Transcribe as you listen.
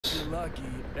lucky,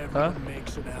 everyone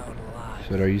makes it out alive.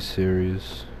 But are you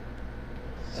serious?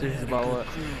 Serious about what?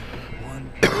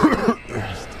 One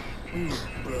we were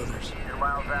brothers. 2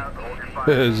 miles out, hold your fire.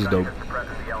 This is dope.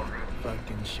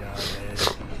 Fucking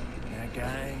Chavez. That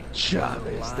guy.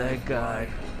 Chavez, that guy.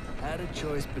 Had a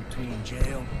choice between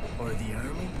jail or the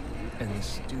army, and the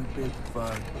stupid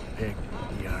fuck picked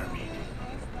the army.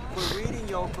 Quit reading,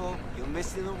 Yoko. You're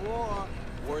missing the war.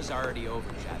 War's already over,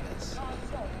 Chavez.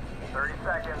 30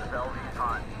 seconds, LV's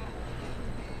hot.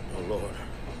 Oh Lord,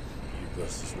 you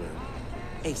bless this man.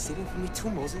 Hey, sitting for me too,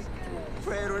 Moses.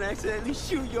 Pray I don't accidentally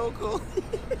shoot Yoko.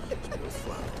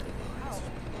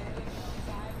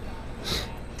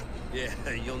 Yeah,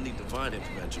 you'll need divine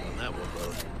intervention on that one,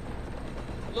 brother.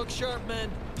 Look sharp, men.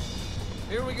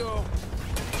 Here we go.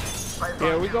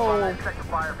 Here we go. Check the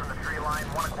fire from the tree line,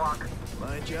 1 o'clock.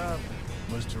 My job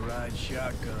was to ride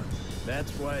shotgun.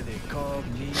 That's why they called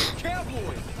me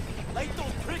Cowboy! Light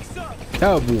those pricks up!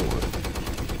 Cowboy.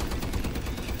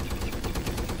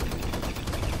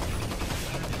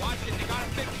 Watch it, they got a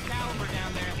 50 caliber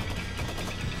down there.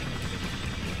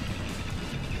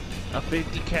 A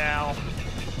 50 cal.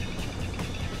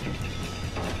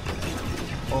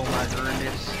 Oh my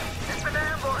goodness. It's an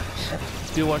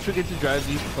ambush. Dude, once we get to drive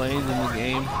these planes in the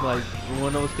game, like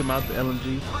one of us come out the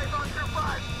LMG.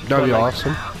 That'd be like,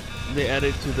 awesome. They add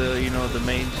it to the, you know, the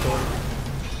main story.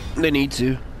 They need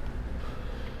to.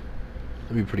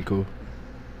 That'd be pretty cool.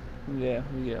 Yeah,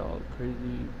 we get all crazy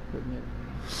equipment.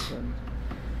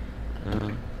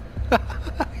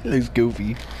 He looks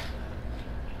goofy.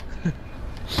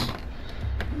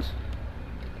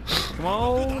 Come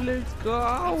on, let's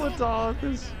go with all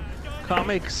this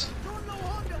comics.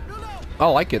 I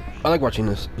like it. I like watching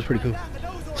this. It's pretty cool.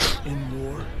 In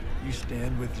war, you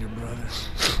stand with your brothers,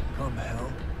 come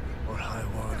hell or high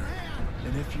water.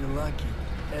 And if you're lucky,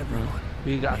 everyone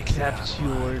We got makes it out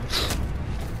captured.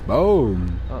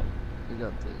 Boom. Oh, we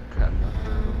got the crap knocked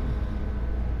out.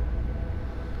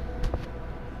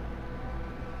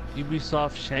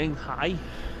 Ubisoft Shanghai.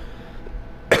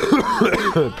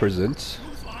 Presents.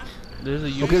 There's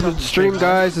a Ubisoft Okay, so stream,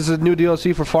 guys. This is a new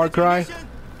DLC for Far Cry.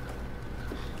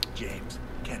 James,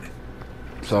 Kenneth.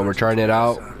 So we're trying it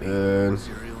out, and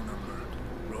Serial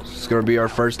number. it's gonna be our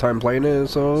first time playing it.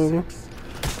 So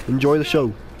enjoy the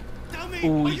show.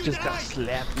 Ooh, you just got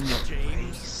slapped in the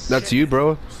face. That's you,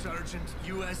 bro. Sergeant,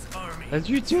 U.S. Army. That's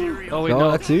you too. Oh wait, No,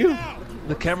 no. that's you.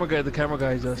 The camera guy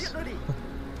is us.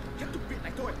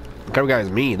 The camera guy is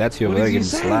me. That's you. What Over there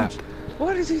is he getting saying? slapped.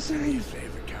 What is he saying?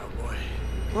 Favorite cowboy.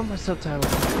 Where are my subtitles?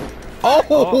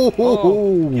 Oh!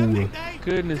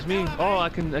 Goodness me. Oh, I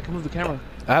can move the camera.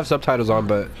 I have subtitles on,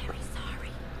 but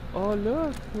Oh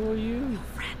look, who are you?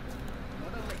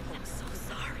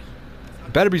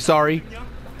 better be sorry. How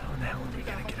the hell are we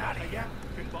gonna get out of here?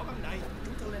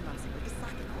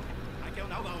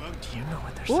 Do you know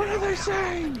what they're What saying? are they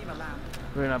saying?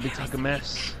 We're not be talking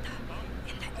mess.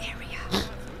 In the area,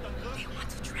 they want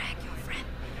to drag your friend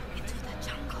into the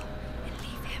jungle and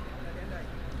leave him.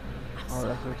 Oh,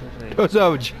 that's what they're saying. What's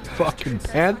up, fucking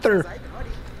panther?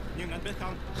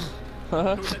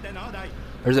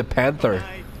 There's a panther.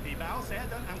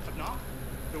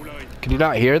 Can you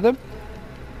not hear them?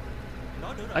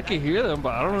 I can hear them,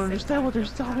 but I don't understand what they're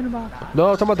talking about. No,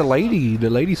 I'm talking about the lady. The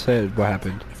lady said what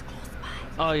happened.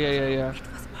 Oh yeah.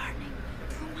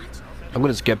 I'm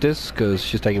gonna skip this because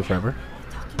she's taking forever.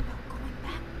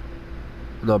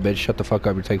 No, bitch, shut the fuck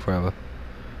up. You're taking forever.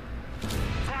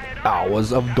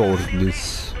 Hours of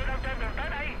darkness.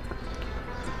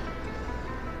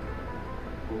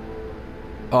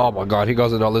 Oh my god, he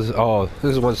goes in all this. Oh,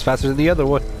 this one's faster than the other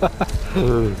one.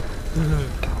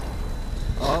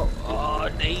 Oh,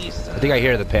 nice. I think I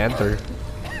hear the panther.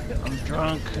 I'm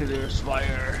drunk. There's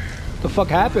fire. The fuck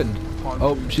happened?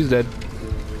 Oh, she's dead.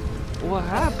 What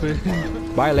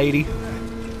happened? Bye, lady.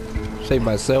 Save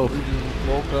myself. We just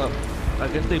woke up. I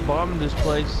guess they bombed this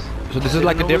place. So this is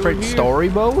like a different story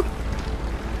mode?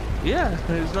 Yeah,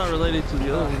 it's not related to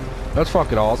the other one. That's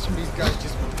fucking awesome. These guys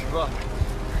just won't give up.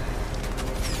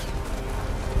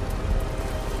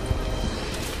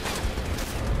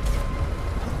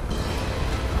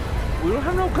 We don't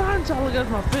have no guns. All I got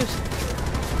is my fist.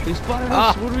 They spotted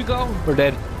us. Where do we go? We're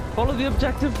dead. Follow the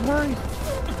objective. Hurry.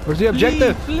 Where's the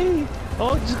objective? Flee.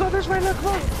 Oh, just go this way. Look,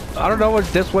 come on. I don't know what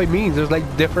this way means. There's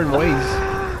like different ways.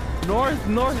 North,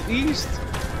 northeast,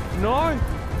 north,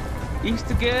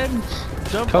 east again.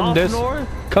 Jump Come off this, north.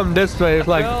 come this way. It's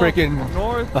like Go freaking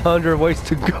north, 100 ways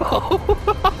to go.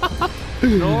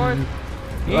 north,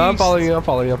 east. I'm following you. I'm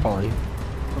following you. I'm following you.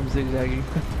 I'm zigzagging.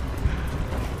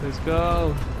 Let's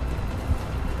go.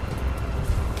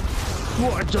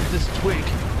 Whoa, I jumped this twig.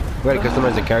 We gotta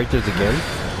customize the characters again.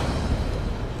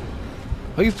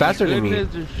 Oh, you faster than me.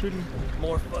 They're shooting.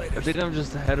 More I fighters. think I'm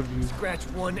just ahead of you. Scratch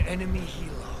one enemy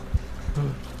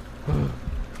helo.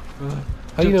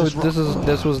 How do you know Just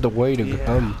this was the way to Yeah.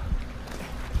 come?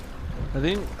 I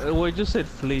think. Well, it just said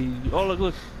flee. Oh, look,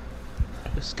 look.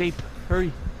 Escape.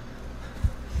 Hurry.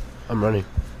 I'm running.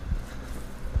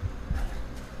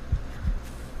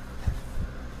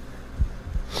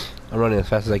 I'm running as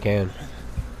fast as I can.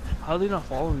 How are they not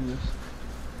following us?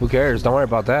 Who cares? Don't worry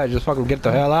about that. Just fucking get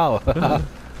the hell out.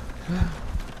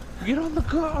 Get on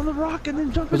the rock and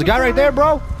then jump. There's a in guy the right there,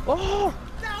 fire. bro. Oh!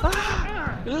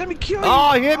 Ah! Let me kill you!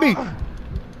 Oh, he hit me.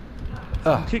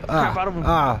 Kick the crap out of him.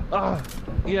 Yeah,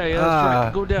 that's Ah.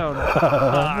 right. Go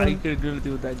down. He couldn't do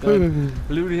anything with that gun.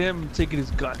 Loot him, taking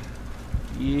his gun.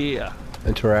 Yeah.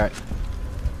 Interact.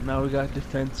 Now we got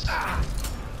defense.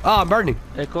 Oh, I'm burning.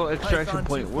 Echo extraction Python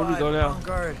point. Where do we 2-5, go now? on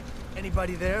guard.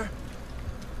 Anybody there?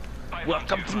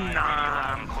 Welcome to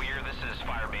Nam. Clear, this is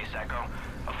Firebase Echo.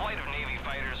 A flight of Navy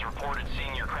fighters reported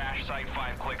seeing your crash site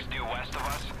 5 clicks due west of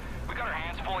us. We got our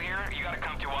hands full here. You gotta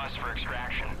come to us for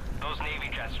extraction. Those Navy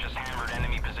jets just hammered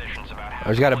enemy positions about half.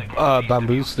 I just got a, the flight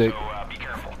bamboo east of stick. you, So be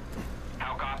careful.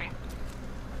 How copy?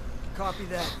 Copy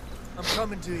that. I'm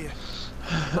coming to you.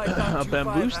 A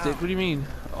bamboo stick? What do you mean?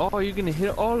 Oh, you're gonna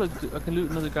hit all of I can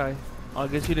loot another guy. Oh, I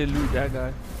guess you didn't loot that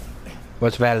guy.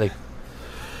 What's Valley?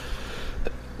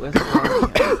 Let's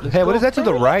Hey, what is that to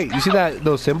the right? You see that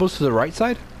those symbols to the right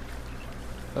side?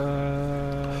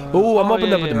 Oh, I'm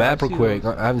opening up the map real quick.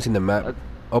 I haven't seen the map.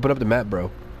 Open up the map,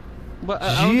 bro. But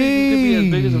I don't think it could be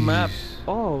as big as a map.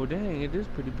 Oh, dang, it is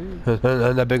pretty big.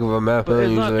 Not that big of a map. But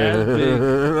it's not as big.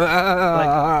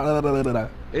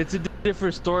 It's a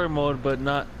different story mode, but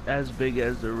not as big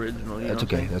as the original. You That's know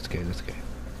what I'm okay. That's okay. That's okay.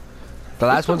 The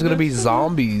last one's gonna be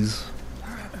zombies. saying?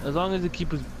 As long as it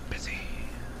keeps us busy.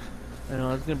 I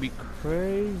know it's gonna be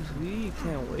crazy.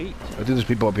 Can't wait. I think there's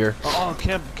people up here. Oh,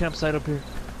 campsite up here.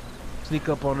 Sneak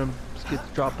up on him. Let's get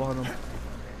the drop on him.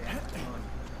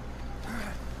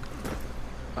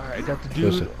 Alright, I got the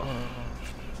dude. Listen.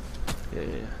 Yeah.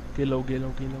 Get low in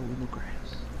the grass.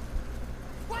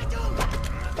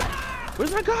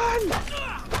 Where's my gun?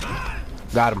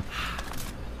 Got him.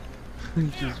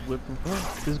 He's just whipping.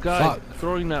 This guy Fuck.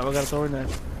 throwing knife. I got a throwing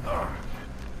knife.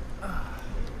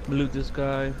 Loot this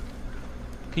guy.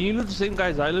 Can you loot the same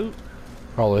guys I loot?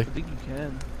 Probably. I think you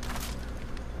can.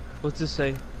 What's this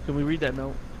say? Can we read that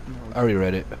note? No. I already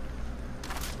read it.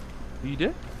 You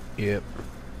did? Yep.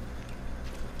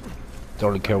 Don't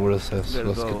really care what it says. Gotta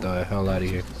Let's go. get the hell out of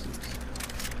here.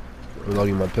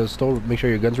 Reloading my pistol. Make sure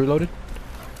your gun's reloaded.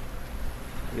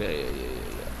 Yeah.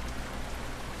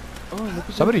 Oh, look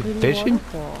at Somebody that pretty fishing?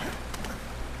 waterfall.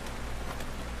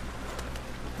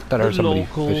 Thought I heard The somebody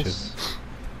locals. fishing.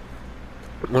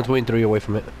 123 away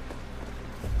from it.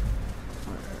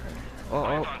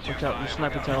 Oh, watch out! There's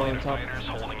sniper tower on top. Fighters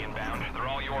holding inbound. They're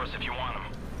all yours if you want them.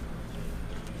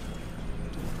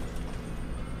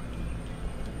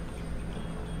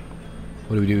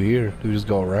 What do we do here? Do we just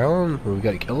go around? Or we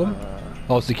gotta kill him?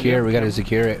 Oh, secure. We gotta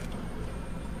secure it.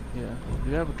 Yeah. Do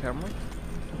you have a camera?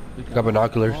 We Got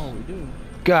binoculars. Oh, we do.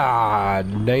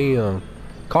 God damn.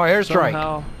 Call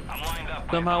airstrike.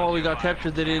 Somehow when we got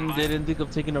captured, they didn't think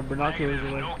of taking our binoculars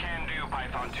away. No can do,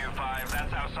 Python 2-5.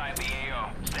 That's outside the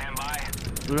AO. Stand by.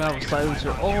 We don't have a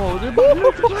silencer. Oh, they're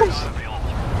binoculars!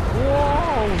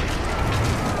 Whoa!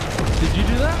 Did you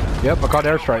do that? Yep, I called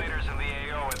airstrike. Fighters in the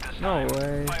AO at this No time.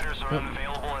 way. Fighters are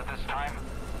unavailable at this time.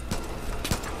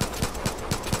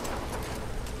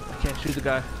 I can't shoot the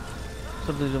guy.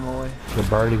 Something's in my way. They're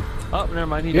burning. Oh, never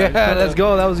mind. He Yeah, died. let's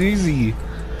go. That was easy.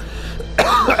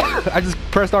 I just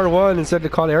pressed R1 and said to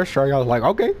call the airstrike. I was like,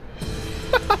 okay.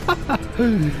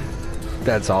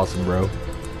 That's awesome, bro.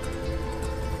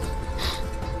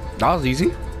 That was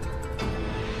easy.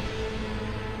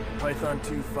 Python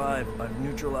 2-5. I've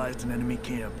neutralized an enemy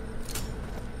camp.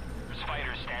 There's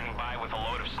fighters standing by with a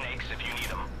load of snakes if you need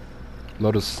them.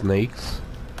 Load of snakes.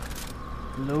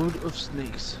 Load of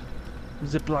snakes.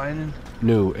 Zip lining.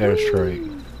 New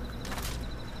airstrike.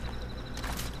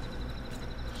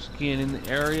 Scanning the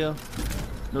area.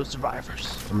 No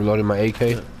survivors. I'm reloading my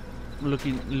AK.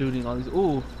 Looting all these.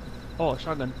 Ooh. Oh,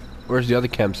 shotgun. Where's the other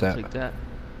camps at? Take that.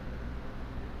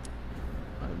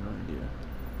 I have no idea.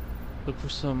 Look for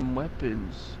some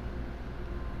weapons.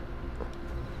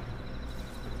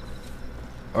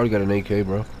 I already got an AK,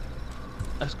 bro.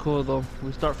 That's cool though.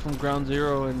 We start from ground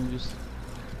zero and just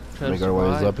try to Make our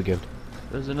ways survive. up again.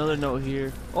 There's another note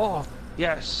here. Oh,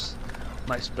 yes.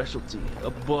 My specialty. A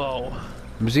bow.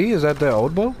 See, is that the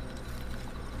old bow?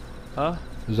 Huh?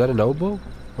 Is that an old bow?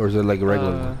 Or is it like a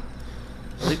regular one?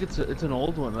 I think it's an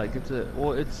old one. Like it's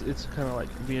kind of like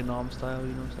Vietnam style. You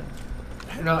know what I'm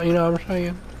saying? You know what I'm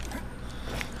saying?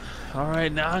 All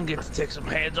right, now I get to take some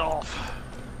heads off.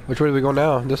 Which way do we go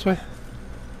now? This way?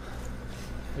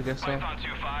 I guess so. Python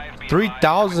 2-5, be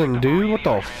 3,000, dude. What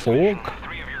the fuck?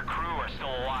 3 of your crew are still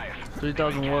alive.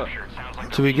 3,000 what? Sounds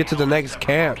like Till we get to the next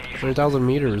camp. 3,000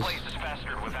 meters. this place is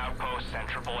festered with outposts and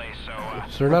AAA, so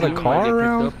Is there not a we might car get picked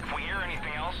around? up. if we hear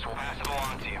anything else, we'll pass it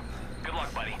along to you. Good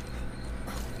luck, buddy.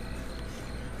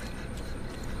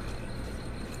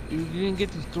 You didn't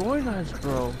get these throwing knives,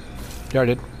 bro. Yeah, I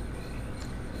did.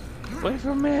 Wait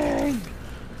for me.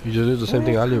 You just did the same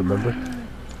thing I do, remember?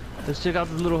 Let's check out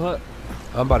this little hut.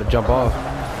 I'm about to jump off.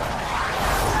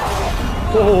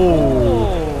 Oh!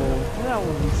 Oh, that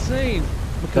was insane.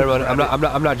 Everybody,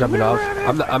 I'm not jumping off.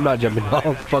 I'm not jumping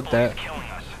off. Fuck that. Killing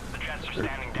us. The jets are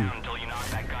standing down until you knock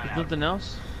that gun out. Nothing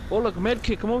else? Oh look, a med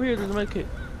kit. Come over here. There's a med kit.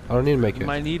 I don't need to make You it.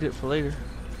 might need it for later.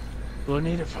 We'll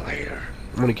need it for later.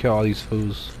 I'm gonna kill all these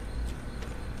fools.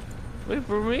 Wait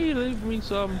for me. Leave me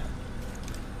some.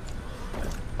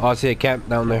 Oh, I see a camp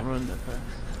down there. Run that fast.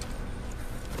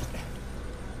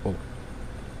 Oh.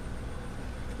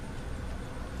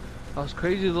 Those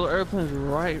crazy little airplanes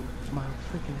right my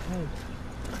freaking head.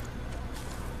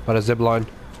 On a zip line.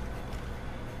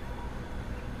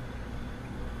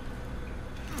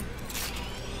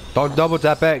 Don't double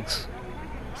tap X.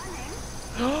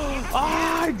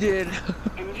 I did.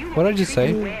 What did you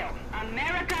say? Well,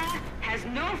 America has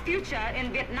no future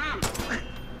in Vietnam.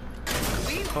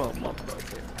 Oh,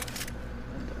 motherfucker.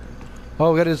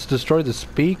 Oh, we gotta just destroy the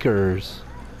speakers.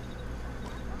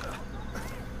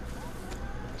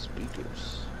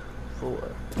 Speakers. For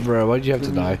Bro, why'd you have to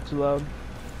the die? music too loud.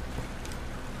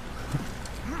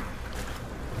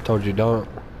 I told you don't.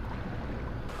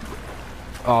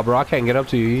 Oh, bro, I can't get up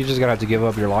to you. You just gotta have to give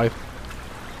up your life.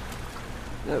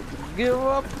 Give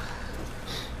up.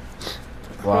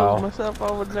 Wow. Myself,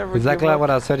 I would never Exactly give like up. what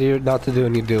I said to you not to do,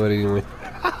 and you do it anyway.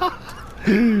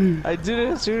 I did it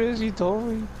as soon as you told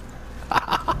me.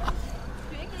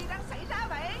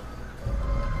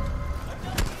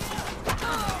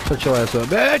 Shut your ass up,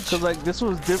 bitch! Cause like this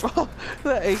was different.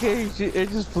 The AK, it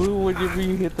just flew whenever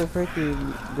you hit the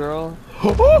freaking girl.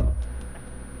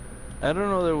 I don't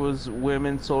know there was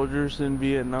women soldiers in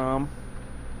Vietnam.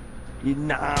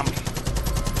 Vietnam.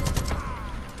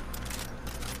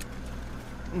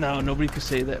 No, nobody could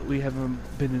say that. We haven't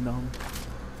been in You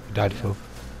died, Phil.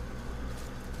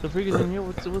 So freaking in here,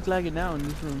 what's lagging now in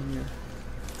this room here?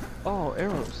 Oh,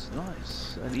 arrows,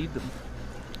 nice. I need them.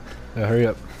 Yeah, hurry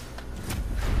up.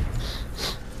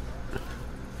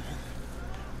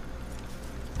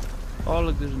 Oh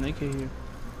look, there's an AK here.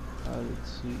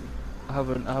 Let's see. I have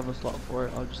a slot for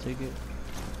it. I'll just take it.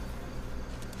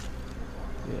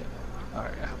 Yeah. All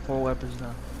right, I have 4 weapons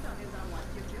now.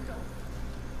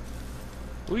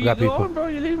 Where you got going, people. bro?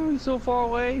 You're leaving me so far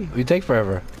away. You take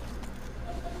forever.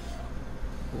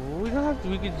 Well, we don't have to.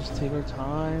 We could just take our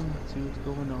time, see what's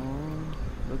going on,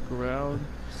 look around.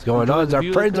 What's going Enjoy on? the Our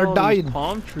view. friends Look at are all these dying.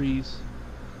 Palm trees.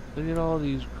 Look at all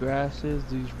these grasses.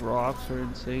 These rocks are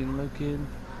insane looking.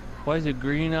 Why is it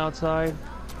green outside?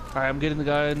 All right, I'm getting the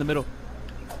guy in the middle.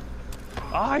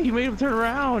 Ah, you made him turn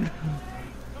around.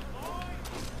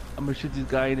 I'm gonna shoot this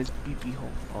guy in his pee-pee hole.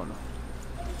 Oh no.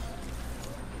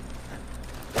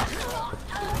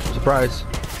 Surprise.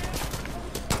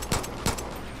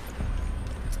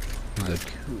 He's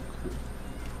like,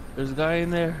 There's a guy in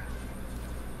there.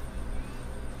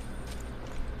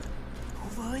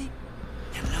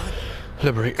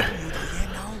 liberate.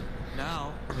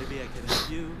 Now, maybe I can help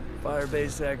you.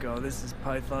 Firebase Echo, this is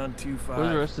Python 2-5. Where's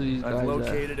the rest of these guys I've at?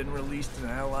 located and released an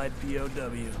allied POW. You're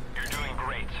doing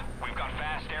great. We've got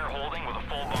fast air holding with a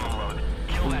full bomb load.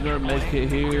 Kill There's that another med AAA, kit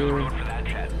we'll get here. on the road for that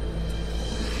jet.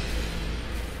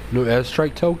 New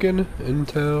airstrike token.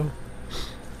 Intel.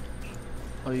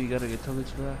 Oh, you gotta get tokens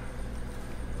for that.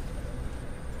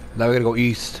 Now we gotta go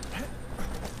east.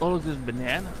 Oh, look, there's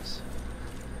bananas.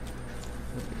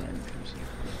 There's banana trees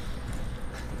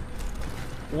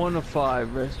here. 1 of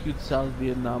 5 rescued South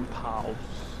Vietnam POWs.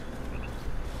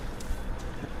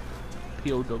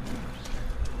 POWs.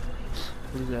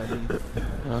 What does that mean?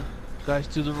 Huh? Guys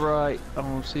to the right. I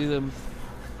don't see them.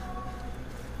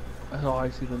 Oh, I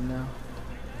see them now.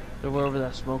 They're wherever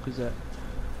that smoke is at.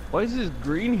 Why is this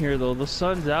green here though? The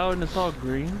sun's out and it's all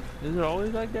green. Is it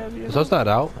always like that? The sun's not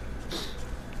out.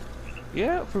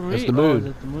 Yeah, for me. It's the moon. Oh, is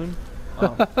it the moon?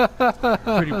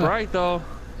 Oh. Pretty bright though.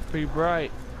 Pretty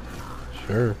bright.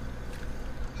 Sure.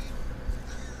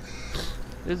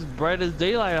 It's bright as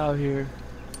daylight out here.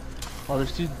 Oh,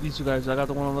 there's these two guys. I got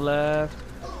the one on the left.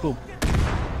 Boom.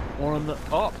 One on the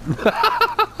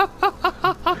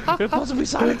It's supposed to be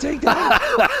silent takedown.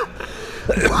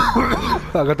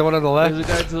 I got the one on the left. There's a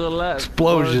guy to the left.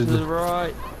 Explosion. One to the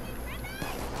right.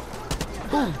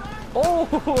 Boom.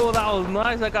 Oh, that was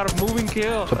nice. I got a moving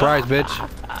kill. Surprise, bitch.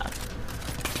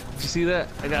 Did you see that?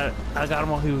 I got him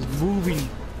while he was moving.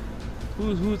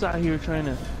 Who's out here trying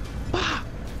to?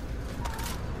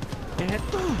 And,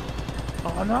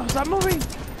 oh no! Stop moving!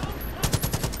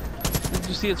 Did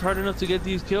you see? It's hard enough to get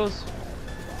these kills.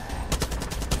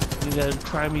 You gotta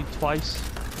try me twice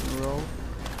in a row.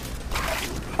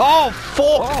 Oh,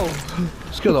 fuck! Oh!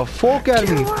 Scared the fuck out of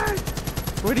me.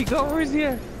 Where'd he go? Where's he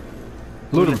at?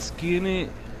 Loot him. Skin it.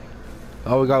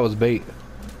 All we got was bait.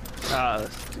 Ah,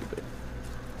 that's stupid.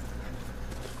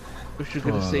 Wish you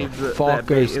could have saved that fuck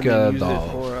bait is and then good, used it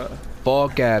dog. for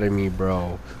Fuck out of me,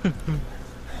 bro.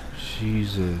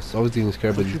 Jesus. Always getting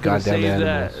scared by these you could have goddamn saved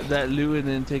animals. that loot and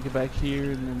then take it back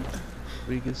here and then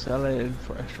we can sell it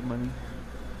for extra money.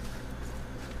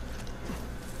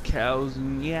 Cows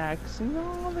and yaks and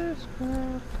all this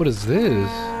crap. What is this?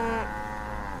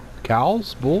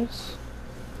 Cows? Bulls?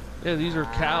 Yeah, these are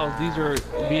cows. These are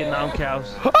Vietnam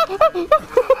cows.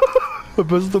 I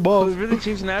pissed him Was off. really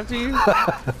chasing after you?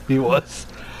 He was.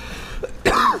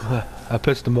 I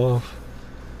pissed him off.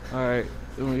 Alright,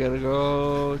 then we gotta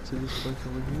go to this place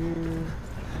over here.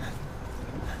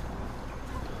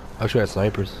 I should have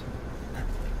snipers.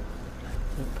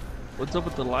 What's up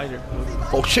with the lighter?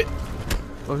 Oh shit!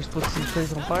 Oh, he's supposed to set this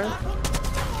place on fire?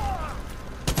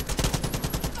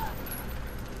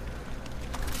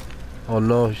 Oh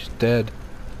no, he's dead.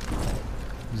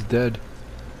 He's dead.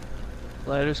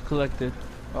 Lighters collected.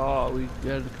 Oh, we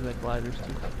gotta collect lighters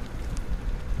too.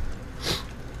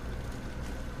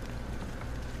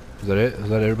 Is that it? Is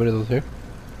that everybody that's here?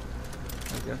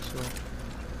 I guess so.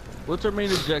 What's our main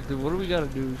objective? What do we gotta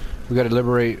do? We gotta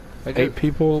liberate I 8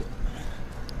 people.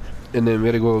 And then we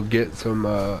gotta go get some,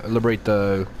 liberate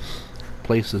the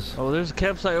places. Oh, there's a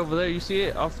campsite over there. You see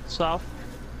it off south?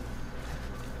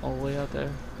 All the way out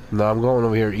there. No, I'm going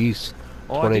over here east.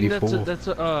 Oh, I think 184. that's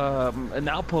an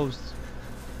outpost.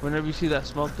 Whenever you see that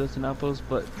smoke, that's an outpost,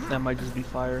 but that might just be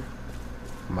fire.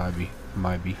 Might be.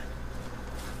 Might be.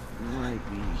 Might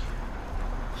be.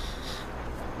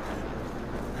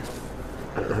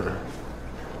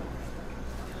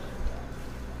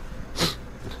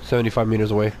 75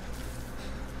 meters away.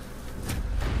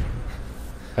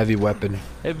 Heavy weapon.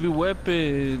 Heavy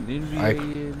weapon.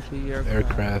 NVA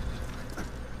Aircraft.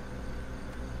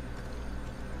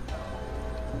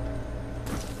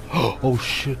 Oh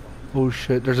shit. Oh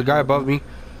shit. There's a guy above me.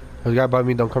 There's a guy above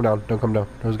me. Don't come down. Don't come down.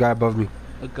 There's a guy above me.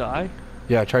 A guy?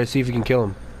 Yeah, try to see if you can kill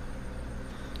him.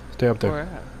 Stay up there. Where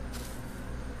at?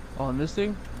 On this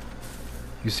thing?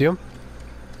 You see him?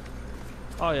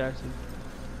 Oh yeah, I see.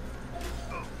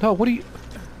 No, what are you...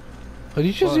 Are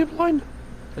you just What? zip line?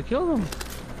 I killed him.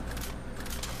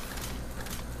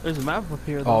 There's a map up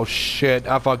here though. Oh shit,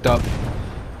 I fucked up.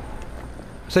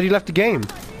 I said he left the game.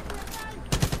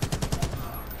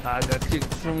 I got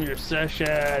kicked from your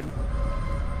session.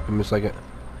 Give me a second.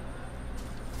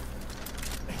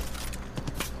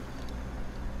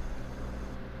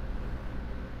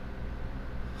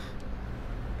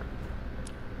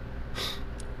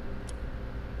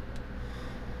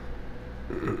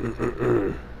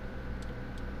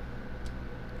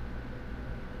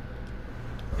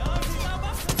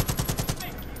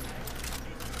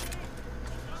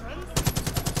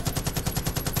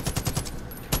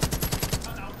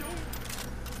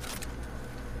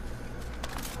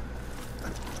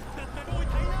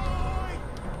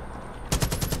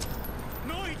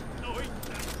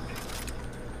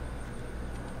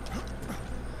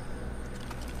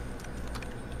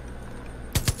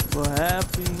 What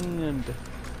happened?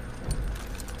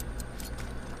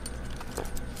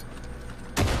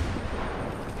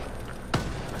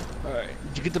 Alright,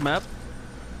 did you get the map?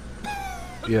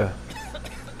 Yeah.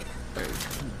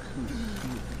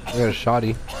 I got a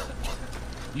shotty.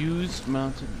 Use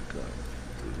mounted gun.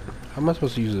 How am I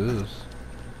supposed to use this?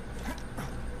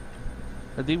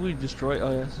 I think we destroy.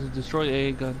 Oh yeah, so destroy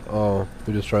AA gun. Oh,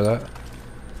 we just try that?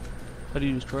 How do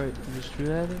you destroy it? You just shoot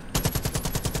at it?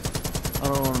 I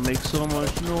don't want to make so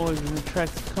much noise and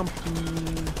attract the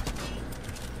company.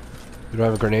 You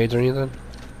don't have grenades or anything?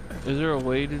 Is there a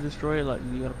way to destroy it? Like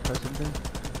you gotta press something?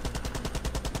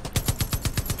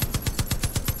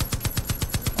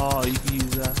 Oh, you can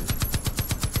use that.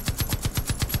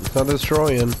 It's not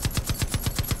destroying.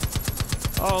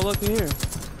 Oh, look at here.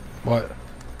 What?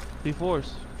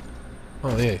 C4s.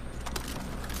 Oh, yeah.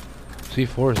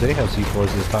 C4s, they have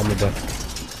C4s this time of day.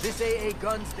 This AA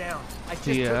gun's down. I just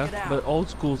took it Yeah, out. but old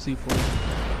school C4s.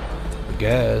 I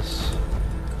guess.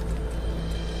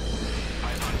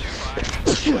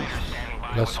 Standing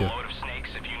by Bless with you. a load of snakes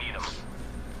if you need them.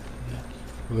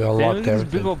 We Damn, unlocked look at these big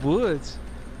everything. old bullets.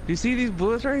 Do you see these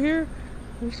bullets right here?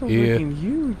 They're so Yeah. freaking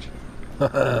huge.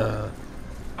 Python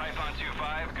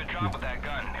 2-5, good job with that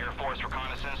gun. Air Force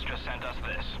Reconnaissance just sent us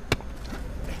this.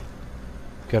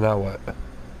 Okay, now what?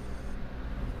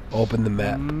 Open the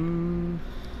map.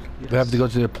 Yes. We have to go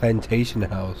to the plantation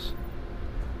house.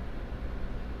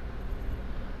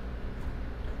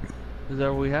 Is that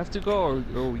where we have to go,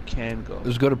 or we can go?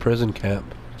 Let's go to prison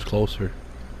camp. It's closer.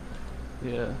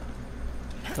 Yeah.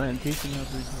 Plantation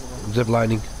house. we can go. Zip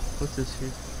lining. What's this here?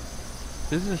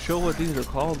 This doesn't show what these are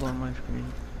called on my screen.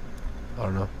 I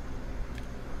don't know.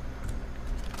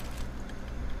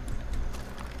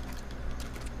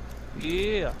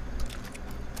 Yeah.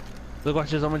 Look,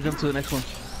 watch this. I'm gonna jump to the next one.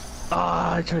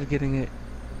 Ah, I tried getting it.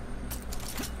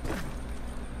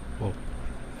 Whoa.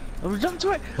 I'm gonna jump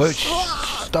to it. Wait, shh.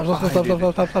 Ah! Stop, stop, Ah, I stop, stop, did stop,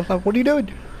 it. stop, stop, stop. What are you doing?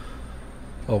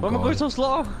 Oh, Why am I going God. so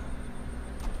slow? What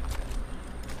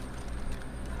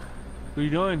are you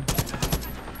doing?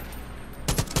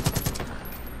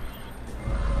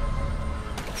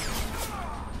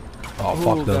 Oh, Ooh,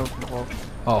 fuck no. got him from the wall.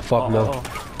 Oh, fuck no. Oh.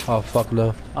 Oh, fuck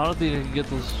no. I don't think I can get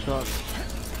those shots.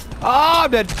 Ah,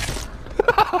 I'm dead.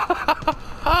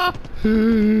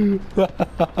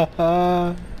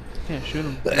 Can't shoot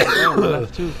him. Oh,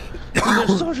 left too. Dude,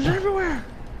 there's soldiers everywhere.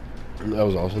 That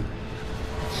was awesome.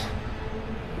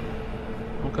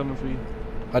 I'm coming for you.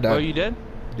 I Bro, are died. you dead?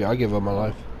 Yeah, I gave up my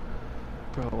life.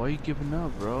 Bro, why are you giving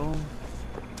up, bro? What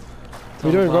are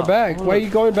you doing? Go back. Why are you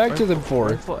going back to them for?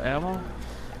 Rifle ammo?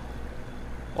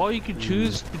 Oh, you can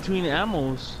choose between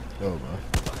ammos. Oh, man.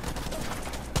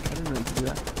 I didn't know you could do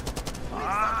that.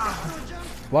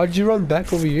 Why'd you run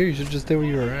back over here? You should just stay where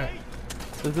you were at.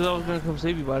 Because I was gonna come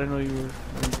save you, but I didn't know you were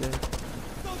already dead.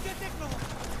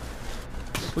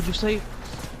 What'd you say?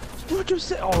 What'd you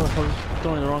say? Oh, I was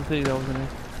throwing the wrong thing. I was gonna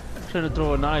trying to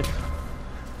throw a knife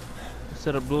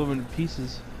instead of blow him into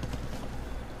pieces.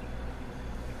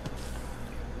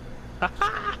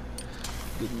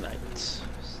 Good night.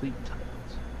 Sleep tight.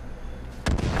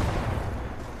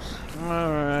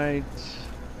 Alright. Alright,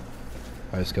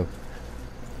 let's go.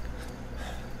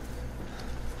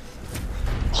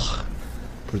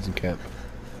 Prison camp.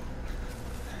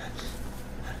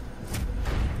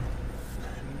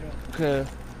 Okay.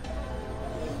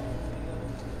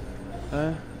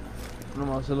 No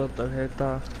me hace la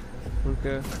tarjeta. ¿Por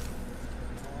qué?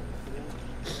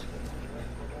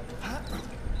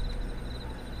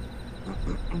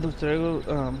 Los traigo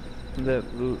de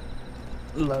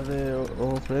la de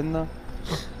ofrenda.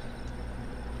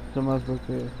 Es más lo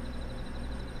que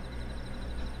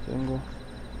tengo.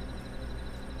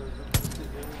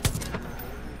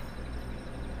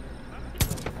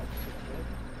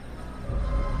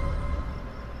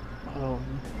 Oh.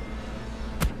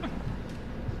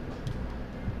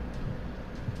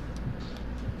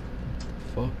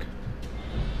 Fuck.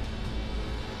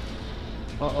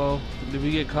 Uh-oh. Did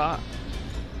we get caught?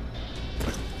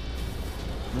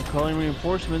 I'm calling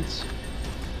reinforcements.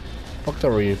 Fuck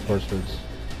the reinforcements.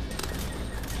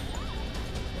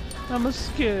 I'm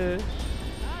scared.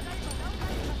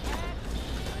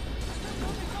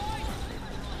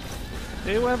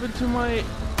 Hey, what happened to my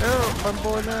arrow, my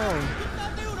boy now?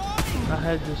 I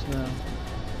had just now.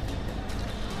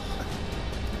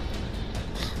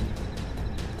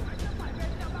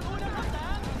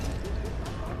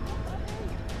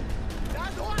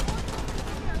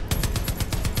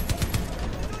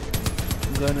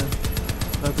 I'm gonna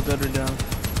knock the gutter down.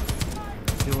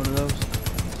 Get one of those.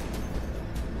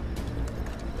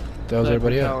 That was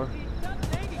everybody Sniper out. tower.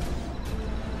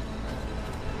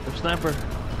 There's sniper.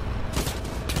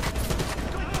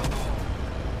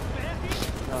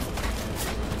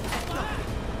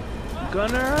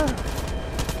 Gunner!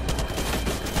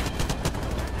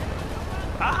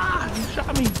 Ah! You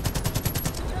shot me!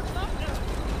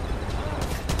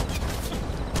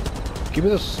 Give me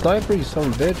the sniper, you son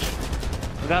of a bitch.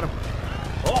 I got him.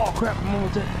 Oh crap, I'm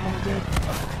almost dead. I'm almost dead.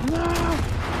 No!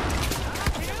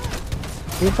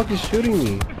 Who the fuck is shooting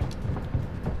me?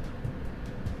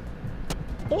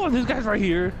 Oh, this guy's right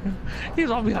here. He's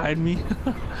all behind me.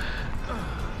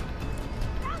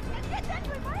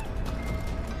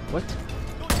 What?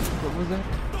 What was that?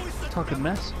 Talking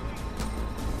mess?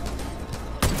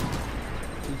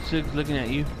 This chick's looking at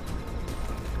you.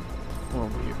 Come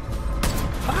over here.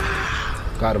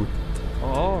 Got him.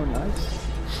 Oh, nice.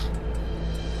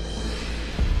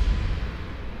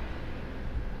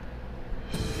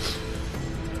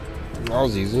 That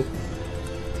was easy.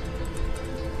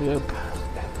 Yep.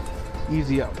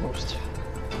 Easy outpost.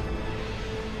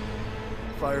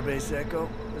 Firebase Echo,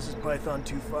 this is Python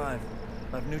 2-5.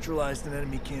 I've neutralized an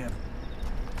enemy camp.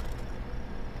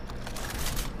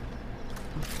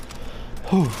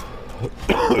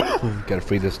 Gotta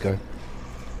free this guy.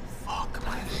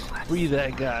 Free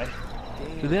that guy.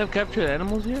 Do they have captured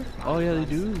animals here? Oh yeah, they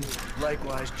do.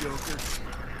 Likewise, Joker.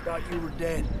 Thought you were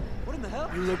dead. What in the hell?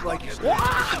 You look like you're...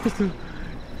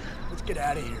 Let's get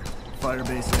out of here.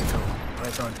 Firebase Echo,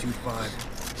 Python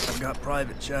 2-5. I've got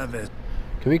Private Chavez.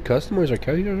 Can we customize our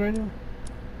characters right now?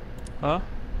 Huh?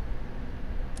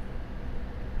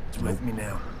 He's with me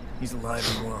now. He's alive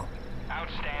and well.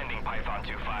 Outstanding, Python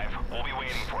 2-5. We'll be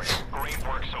waiting for you. Great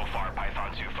work so far,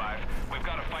 Python 2-5. We've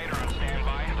got a fighter on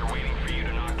standby. They're waiting for you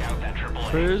to knock out that AAA.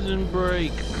 Prison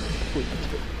break.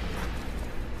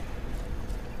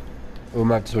 We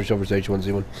might have to switch over to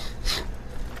H1Z1.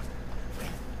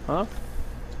 Huh?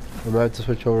 We might have to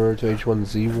switch over to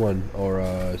H1Z1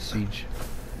 or Siege.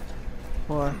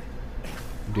 Why?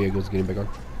 Diego's getting back on.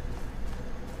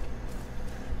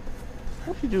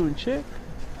 What you doing, chick?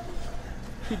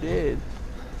 She did.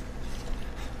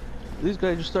 These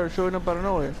guys just started showing up out of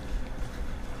nowhere.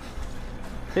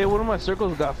 Hey, one of my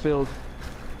circles got filled.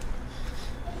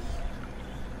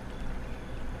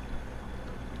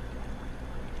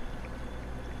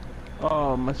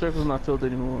 Oh, my circle's not filled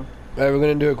anymore. Alright, we're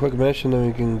gonna do a quick mission, then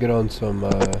we can get on some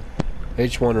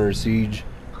H1 or Siege.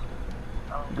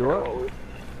 Go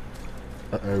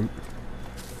up.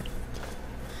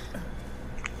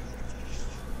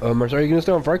 Marcel, are you gonna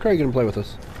stay on Far Cry or are you gonna play with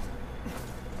us?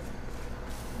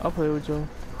 I'll play with you.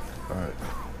 Alright.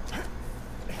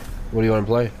 What do you want to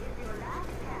play?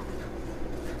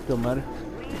 Don't matter.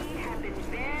 We have been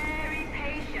very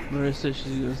patient. Marissa said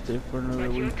she's gonna stay for another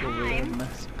But your week over there in time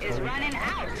Mexico. is running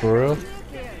out. For real? Stop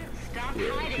Yeah,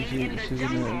 hiding in the she's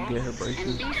gonna jungle get her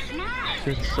braces. and be smart. She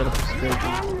has to set up a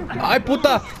schedule. ¡Ay,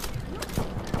 puta!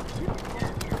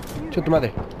 Chuta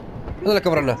madre. ¿Dónde la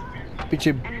cabrona?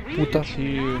 Pinche puta.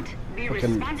 Here. Be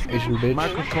Fucking responsible Asian for bitch.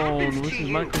 Microphone. This is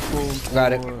microphone.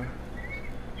 Got it. for-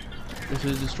 This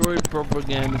is destroyed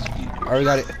propaganda speaker. I already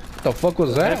got it. What the fuck was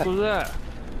What the heck that? was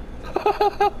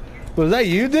that? Was that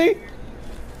you, D?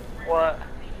 What?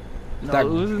 No, That it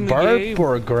was in the burp game.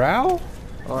 or a growl?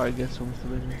 Oh, I guess it was the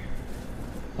video.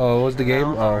 Oh, what was the game?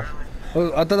 Oh.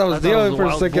 Oh, I thought that was I thought it Diego was for a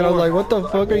Wild second. I was Boar. like, what the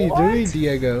fuck are you doing,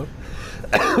 Diego?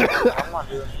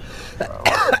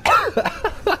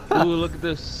 Ooh, look at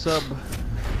this sub.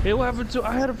 Hey, what happened to?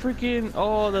 I had a freaking.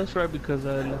 Oh, that's right, because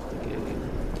I left the game.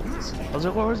 I was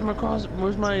like, well, where's my cross?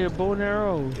 Where's my bow and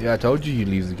arrow? Yeah, I told you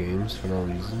leave the games for no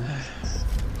reason.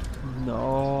 No.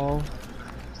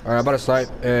 Alright, I'm about to snipe.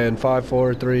 And 5,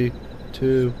 4, 3,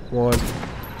 2, 1.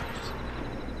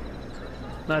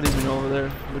 Not even over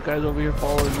there. The guy's over here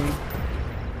following me.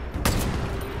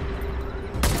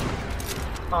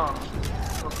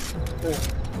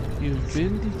 You've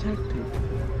been detected.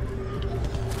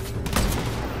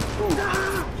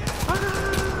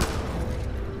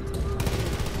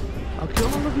 I'll kill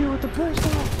all of you with the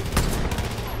pistol.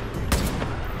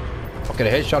 Fucking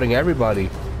headshotting everybody.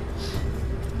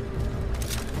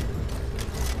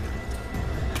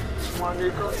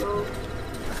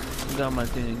 Got my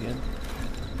thing again.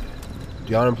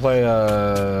 Do you want to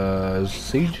play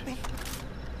Siege?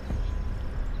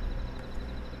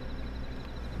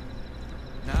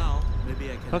 Now,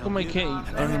 maybe I can How come I help you.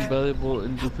 can't unavailable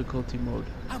in difficulty mode?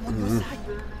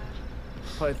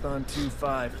 Python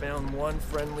 2-5 found one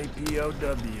friendly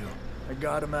POW. I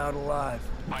got him out alive.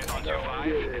 Python 2-5,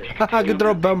 if you I can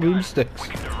throw bamboo sticks.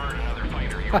 can divert another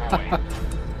fighter your way.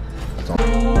 That's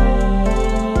all.